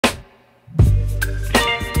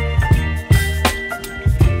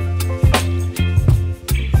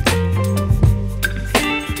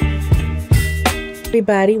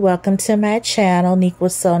everybody, welcome to my channel. Nick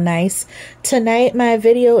was so nice. Tonight my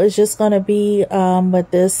video is just going to be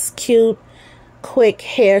with this cute quick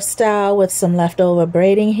hairstyle with some leftover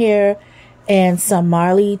braiding hair and some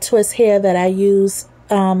Marley twist hair that I use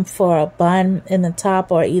for a bun in the top,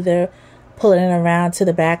 or either pulling it around to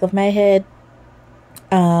the back of my head.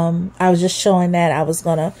 I was just showing that I was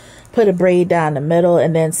going to put a braid down the middle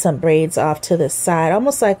and then some braids off to the side,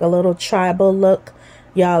 almost like a little tribal look.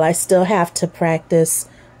 Y'all, I still have to practice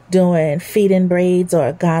doing feed-in braids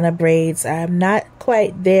or Ghana braids. I'm not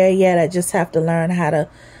quite there yet. I just have to learn how to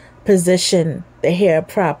position the hair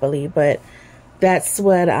properly, but that's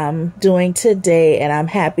what I'm doing today, and I'm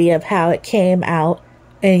happy of how it came out.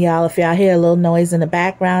 And y'all, if y'all hear a little noise in the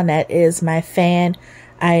background, that is my fan.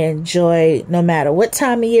 I enjoy, no matter what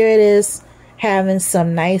time of year it is, having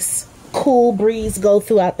some nice cool breeze go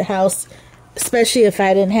throughout the house, especially if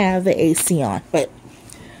I didn't have the AC on. But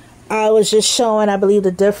I was just showing, I believe,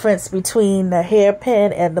 the difference between the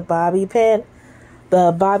hairpin and the bobby pin.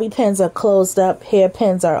 The bobby pins are closed up,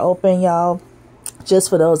 hairpins are open, y'all. Just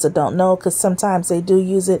for those that don't know, because sometimes they do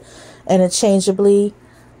use it interchangeably.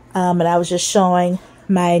 And I was just showing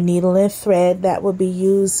my needle and thread that will be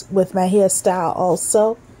used with my hairstyle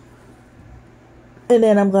also. And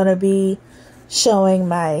then I'm going to be showing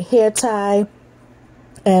my hair tie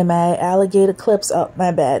and my alligator clips. Oh,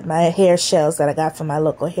 my bad. My hair shells that I got from my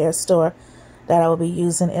local hair store that I will be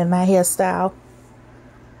using in my hairstyle.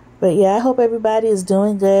 But yeah, I hope everybody is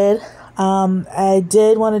doing good. I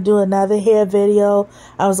did want to do another hair video.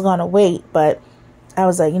 I was going to wait, but I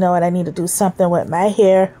was like, you know what? I need to do something with my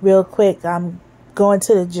hair real quick. I'm going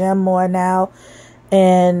to the gym more now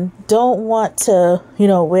and don't want to, you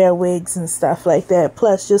know, wear wigs and stuff like that.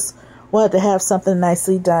 Plus, just wanted to have something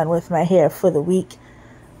nicely done with my hair for the week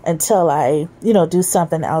until I, you know, do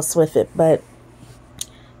something else with it. But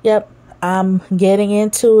yep, I'm getting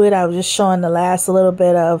into it. I was just showing the last little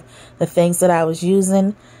bit of the things that I was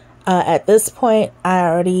using. At this point, I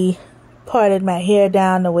already parted my hair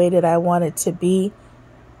down the way that I want it to be.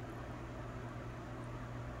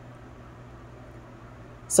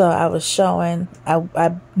 So I was showing, I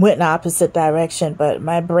went in the opposite direction, but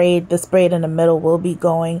my braid, this braid in the middle will be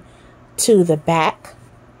going to the back.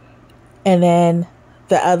 And then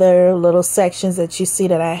the other little sections that you see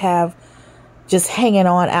that I have just hanging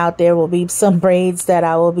on out there will be some braids that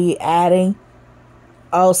I will be adding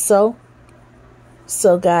also.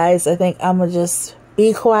 So guys, I think I'm going to just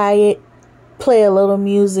be quiet, play a little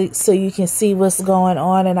music so you can see what's going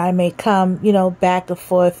on, and I may come, you know, back and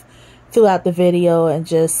forth throughout the video and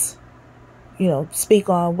just, you know, speak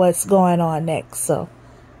on what's going on next. So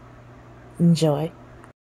enjoy.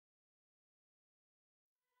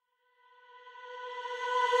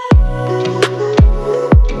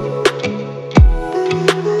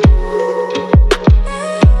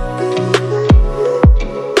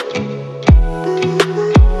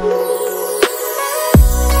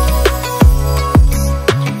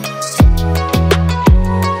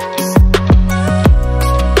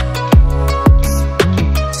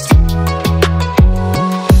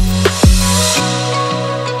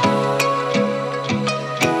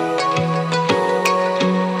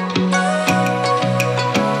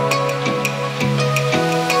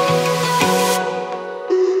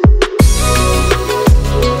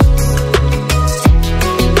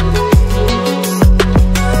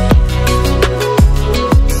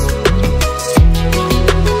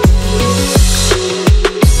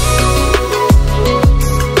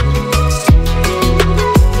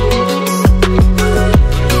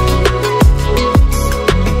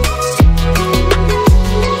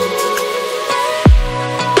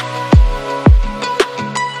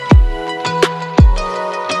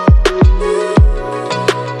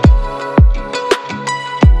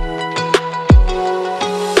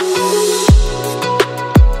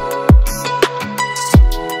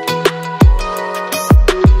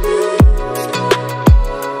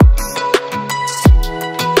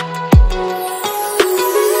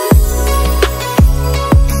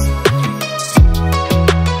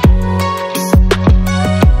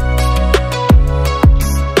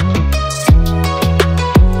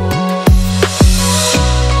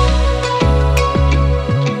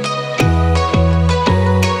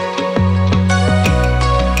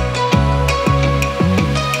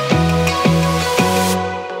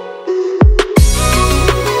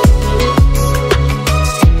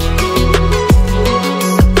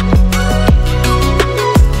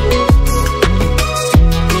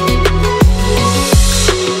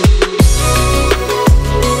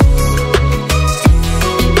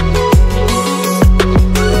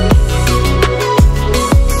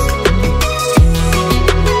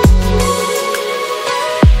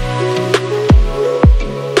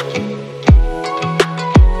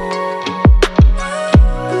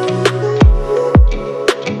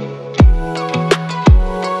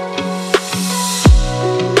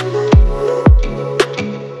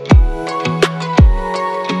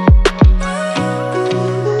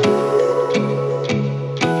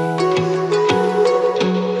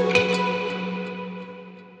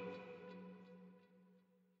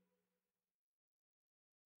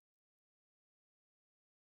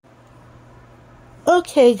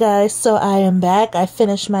 Okay guys, so I am back. I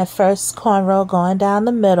finished my first cornrow going down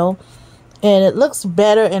the middle, and it looks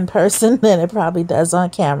better in person than it probably does on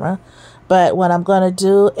camera. But what I'm going to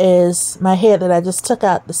do is my hair that I just took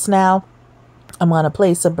out the snout, I'm going to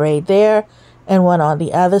place a braid there and one on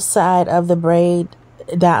the other side of the braid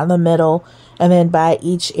down the middle, and then by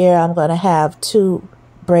each ear I'm going to have 2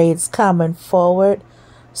 braids coming forward,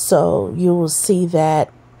 so you will see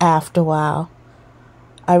that after a while.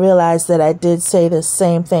 I realized that I did say the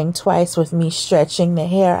same thing twice with me stretching the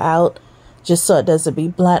hair out just so it doesn't be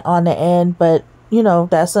blunt on the end, but you know,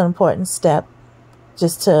 that's an important step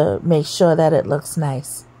just to make sure that it looks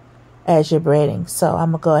nice as you're braiding. So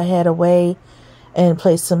I'm gonna go ahead away and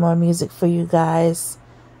play some more music for you guys,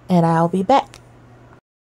 and I'll be back.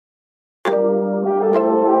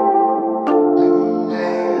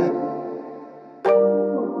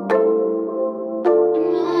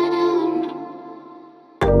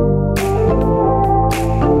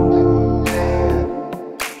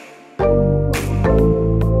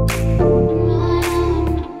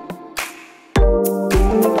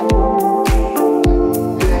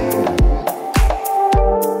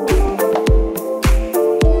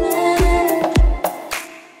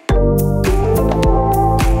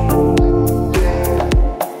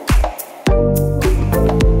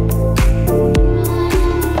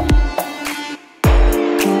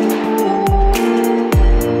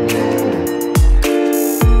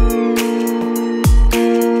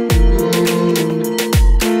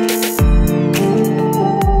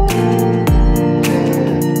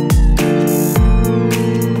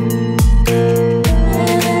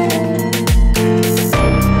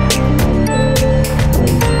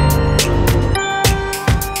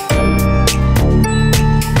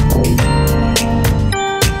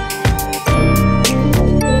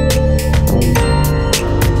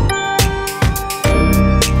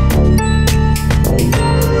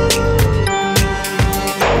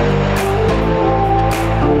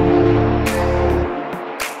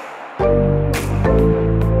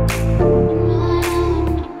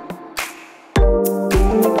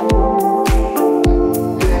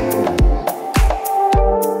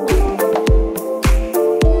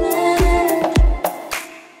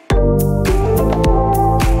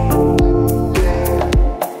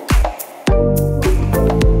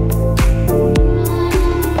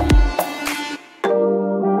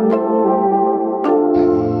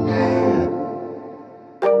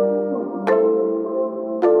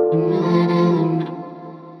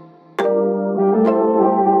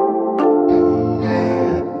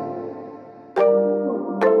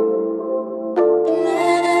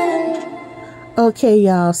 Okay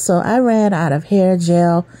y'all, so I ran out of hair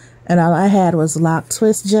gel and all I had was lock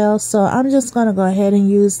twist gel, so I'm just gonna go ahead and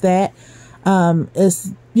use that.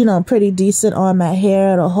 It's, you know, pretty decent on my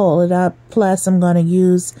hair. It'll hold it up, plus I'm gonna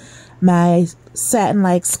use my satin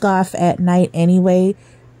like scarf at night anyway,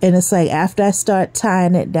 and it's like after I start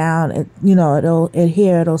tying it down, it, you know,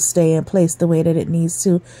 it'll stay in place the way that it needs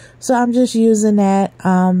to. So I'm just using that.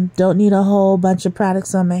 Don't need a whole bunch of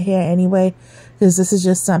products on my hair anyway, because this is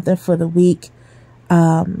just something for the week.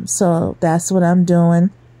 So that's what I'm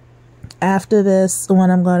doing. After this, what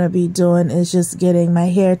I'm going to be doing is just getting my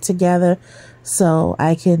hair together so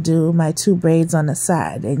I can do my 2 braids on the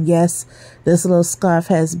side. And yes, this little scarf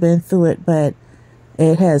has been through it, but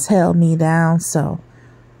it has held me down. So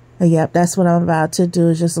yep, that's what I'm about to do,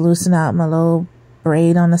 is just loosen out my little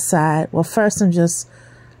braid on the side. Well, first I'm just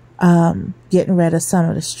getting rid of some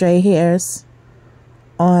of the stray hairs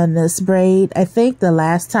on this braid. I think the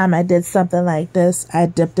last time I did something like this, I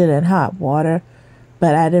dipped it in hot water,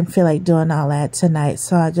 but I didn't feel like doing all that tonight.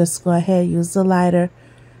 So I just go ahead, use the lighter,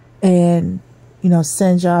 and, you know,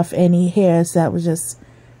 singe off any hairs that was just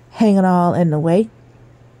hanging all in the way.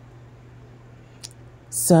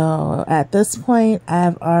 So at this point,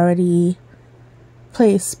 I've already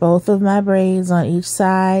placed both of my braids on each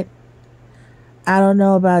side. I don't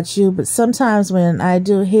know about you, but sometimes when I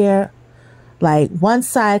do hair, like one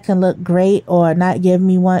side can look great or not give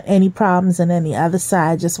me any problems, and then the other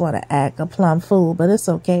side just want to act a plumb fool, but it's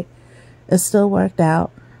okay. It still worked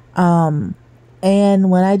out. And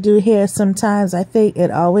when I do hair, sometimes I think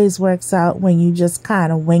it always works out when you just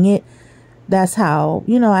kind of wing it. That's how,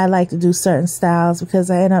 you know, I like to do certain styles,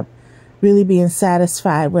 because I end up really being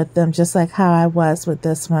satisfied with them, just like how I was with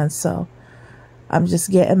this one. So I'm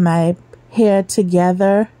just getting my hair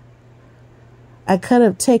together. I could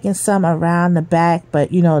have taken some around the back,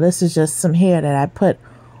 but you know, this is just some hair that I put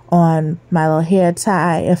on my little hair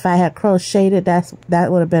tie. If I had crocheted,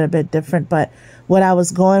 that would have been a bit different, but what I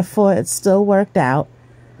was going for, it still worked out.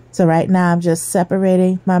 So right now I'm just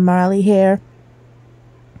separating my Marley hair,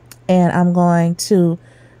 and I'm going to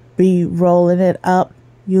be rolling it up.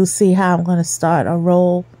 You'll see how I'm going to start a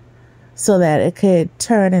roll so that it could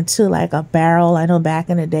turn into like a barrel. I know back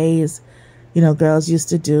in the days, you know, girls used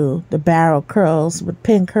to do the barrel curls with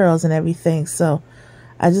pin curls and everything. So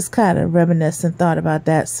I just kind of reminisced and thought about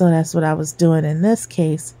that. So that's what I was doing in this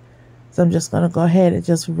case. So I'm just going to go ahead and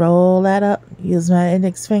just roll that up. Use my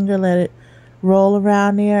index finger, let it roll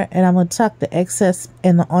around there. And I'm going to tuck the excess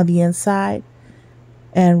on the inside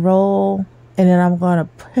and roll. And then I'm going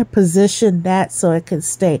to position that so it can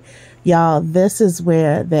stay. Y'all, this is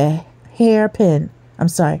where the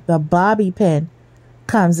the bobby pin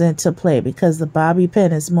comes into play, because the bobby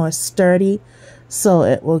pin is more sturdy. So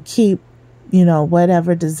it will keep, you know,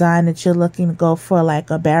 whatever design that you're looking to go for,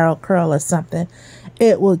 like a barrel curl or something,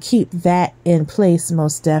 it will keep that in place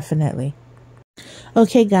most definitely.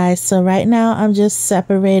 Okay guys, so right now I'm just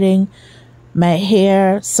separating my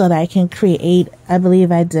hair so that I can create, I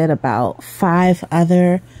believe I did about 5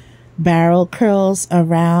 other barrel curls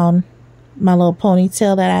around my little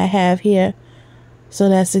ponytail that I have here. So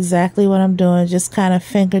that's exactly what I'm doing, just kind of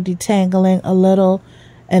finger detangling a little,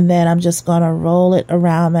 and then I'm just going to roll it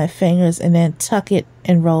around my fingers and then tuck it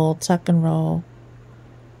and roll, tuck and roll.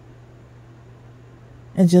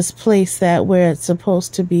 And just place that where it's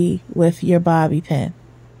supposed to be with your bobby pin.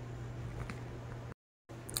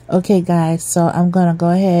 Okay guys, so I'm going to go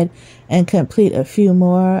ahead and complete a few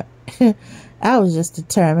more. I was just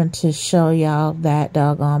determined to show y'all that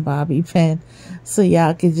doggone bobby pin so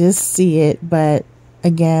y'all could just see it. But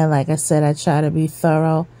again, like I said, I try to be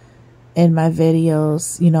thorough in my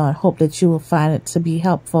videos, you know, and hope that you will find it to be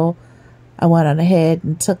helpful. I went on ahead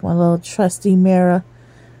and took my little trusty mirror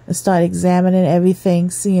and started examining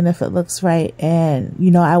everything, seeing if it looks right. And,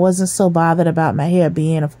 you know, I wasn't so bothered about my hair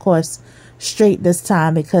being, of course, straight this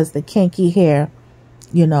time, because the kinky hair,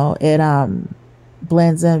 you know, it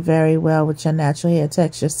blends in very well with your natural hair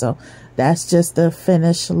texture. So that's just the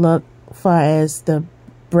finished look as far as the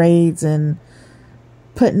braids and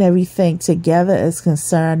putting everything together is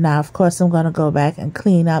concerned. Now, of course, I'm going to go back and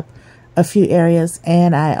clean up a few areas,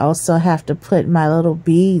 and I also have to put my little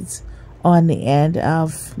beads on the end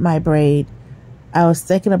of my braid. I was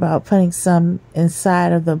thinking about putting some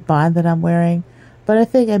inside of the bun that I'm wearing, but I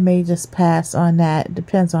think I may just pass on that. It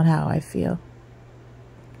depends on how I feel.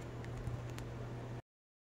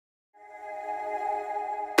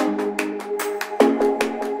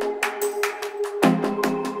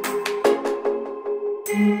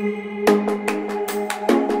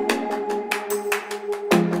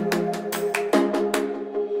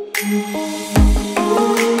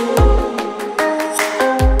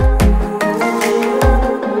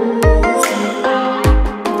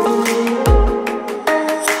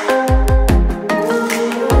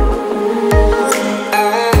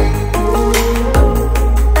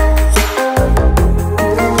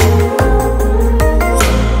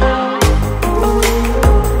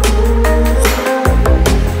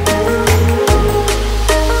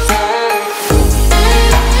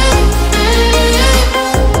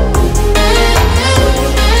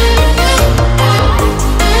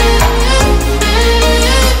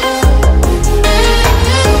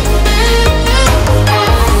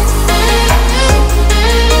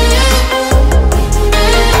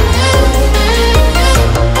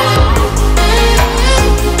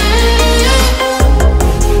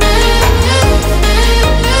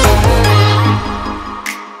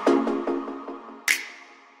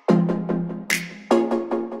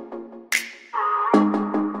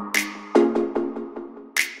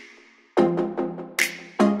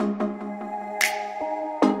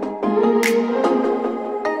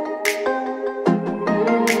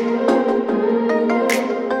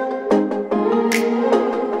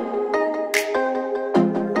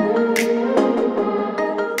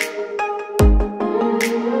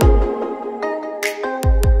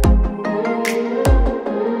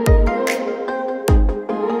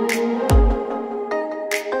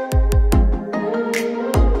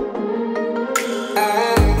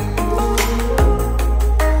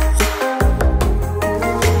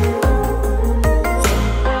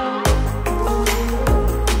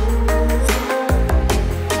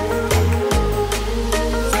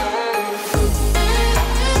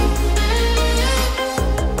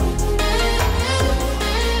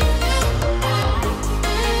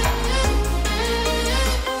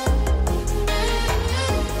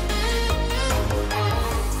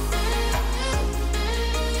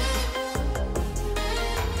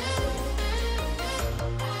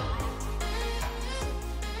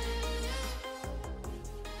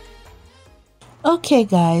 Okay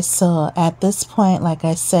guys, so at this point, like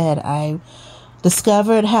I said, I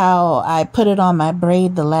discovered how I put it on my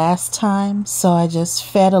braid the last time. So I just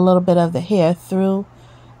fed a little bit of the hair through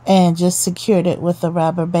and just secured it with a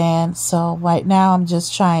rubber band. So right now I'm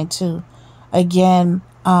just trying to, again,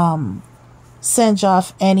 singe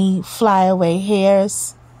off any flyaway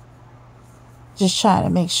hairs. Just trying to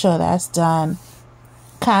make sure that's done.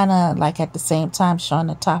 Kind of like at the same time showing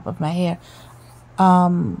the top of my hair.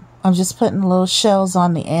 I'm just putting little shells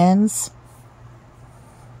on the ends.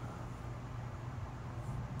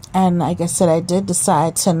 And like I said, I did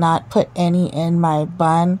decide to not put any in my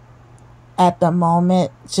bun at the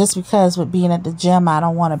moment, just because with being at the gym, I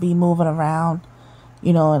don't want to be moving around,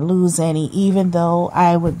 you know, and lose any, even though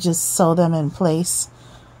I would just sew them in place.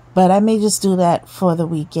 But I may just do that for the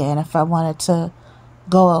weekend if I wanted to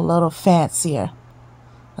go a little fancier.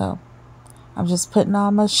 So I'm just putting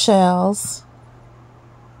on my shells.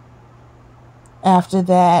 After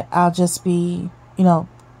that, I'll just be, you know,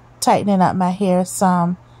 tightening up my hair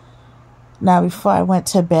some. Now, before I went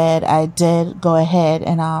to bed, I did go ahead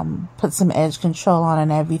and put some edge control on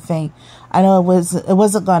and everything. I know it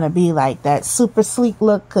wasn't going to be like that super sleek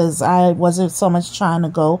look, because I wasn't so much trying to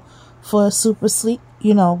go for a super sleek,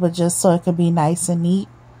 you know, but just so it could be nice and neat.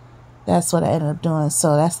 That's what I ended up doing.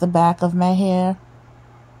 So that's the back of my hair.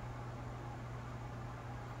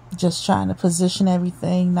 Just trying to position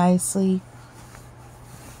everything nicely.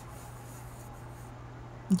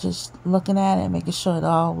 Just looking at it, making sure it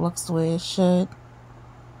all looks the way it should.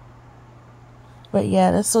 But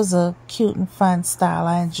yeah, this was a cute and fun style.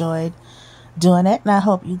 I enjoyed doing it, and I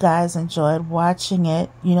hope you guys enjoyed watching it,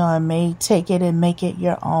 you know, and may take it and make it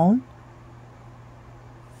your own.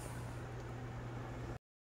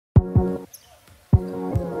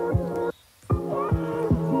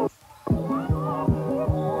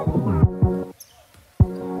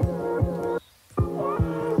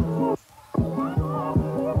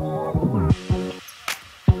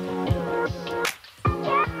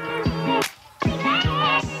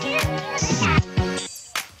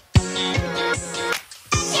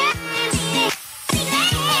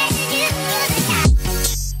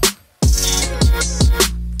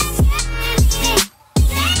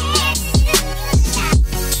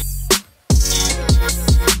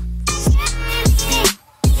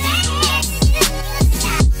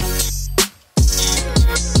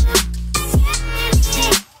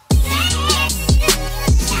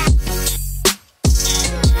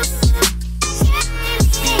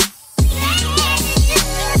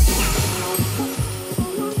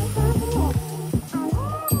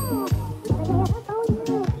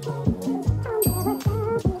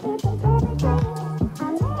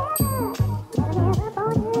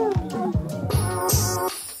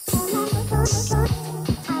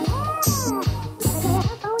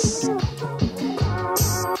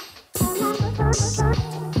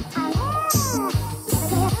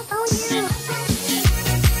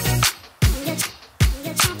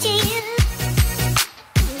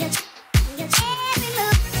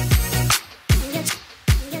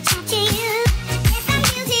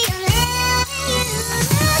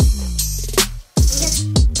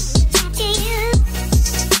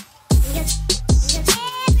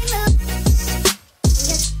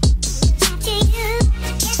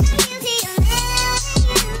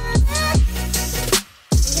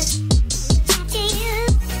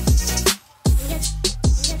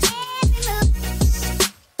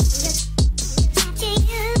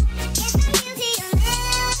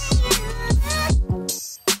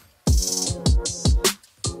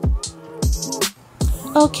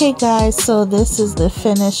 Okay guys, so this is the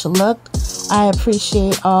finished look. I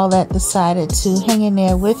appreciate all that decided to hang in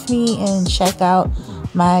there with me and check out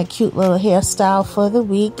my cute little hairstyle for the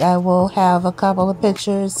week. I will have a couple of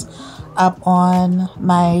pictures up on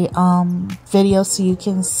my video so you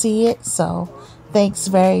can see it. So thanks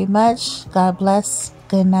very much. God bless.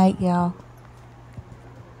 Good night, y'all.